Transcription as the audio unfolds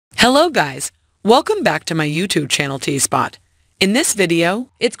Hello guys, welcome back to my YouTube channel T-Spot. In this video,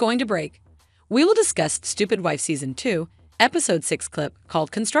 it's going to break. We will discuss Stupid Wife Season 2, Episode 6 clip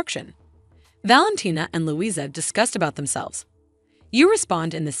called Construction. Valentina and Luiza discussed about themselves. You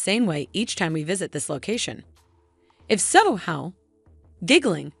respond in the same way each time we visit this location. If so, how?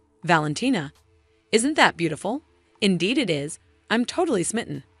 Giggling, Valentina. Isn't that beautiful? Indeed it is. I'm totally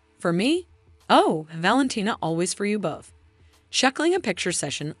smitten. For me? Oh, Valentina, always for you both. Chuckling, a picture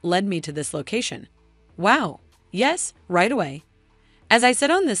session led me to this location. Wow. Yes, right away. As I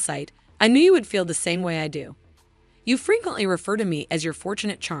said on this site, I knew you would feel the same way I do. You frequently refer to me as your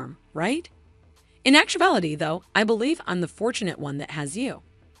fortunate charm, right? In actuality, though, I believe I'm the fortunate one that has you.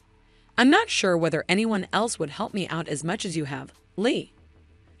 I'm not sure whether anyone else would help me out as much as you have, Lee.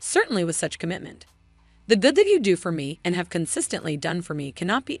 Certainly with such commitment. The good that you do for me and have consistently done for me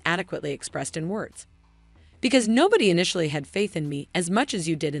cannot be adequately expressed in words. Because nobody initially had faith in me as much as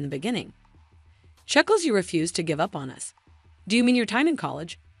you did in the beginning. Chuckles, you refused to give up on us. Do you mean your time in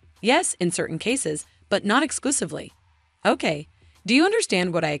college? Yes, in certain cases, but not exclusively. Okay, do you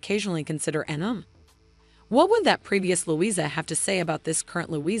understand what I occasionally consider an What would that previous Luiza have to say about this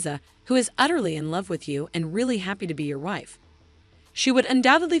current Luiza who is utterly in love with you and really happy to be your wife? She would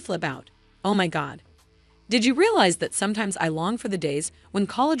undoubtedly flip out. Oh my God. Did you realize that sometimes I long for the days when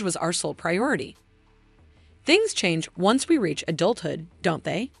college was our sole priority? Things change once we reach adulthood, don't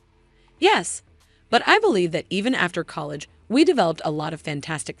they? Yes, but I believe that even after college, we developed a lot of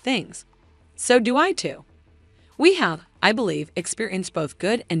fantastic things. So do I too. We have, I believe, experienced both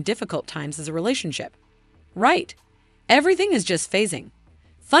good and difficult times as a relationship. Right. Everything is just phasing.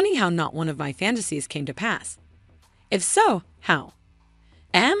 Funny how not one of my fantasies came to pass. If so, how?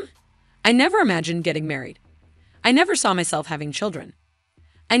 I never imagined getting married. I never saw myself having children.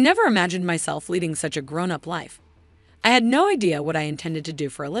 I never imagined myself leading such a grown-up life. I had no idea what I intended to do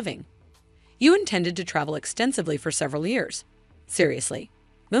for a living. You intended to travel extensively for several years. Seriously.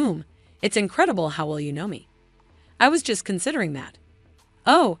 Boom. It's incredible how well you know me. I was just considering that.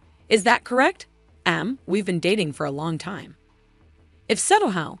 Oh, is that correct? We've been dating for a long time. If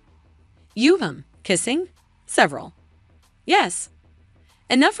so, how? You've, kissing? Several. Yes.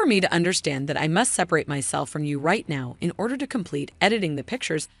 Enough for me to understand that I must separate myself from you right now in order to complete editing the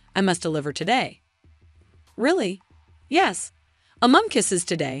pictures I must deliver today. Really? Yes. Kisses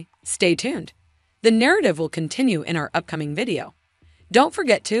today. Stay tuned. The narrative will continue in our upcoming video. Don't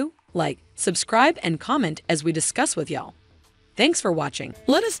forget to like, subscribe, and comment as we discuss with y'all. Thanks for watching.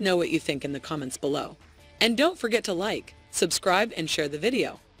 Let us know what you think in the comments below. And don't forget to like, subscribe, and share the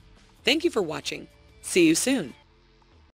video. Thank you for watching. See you soon.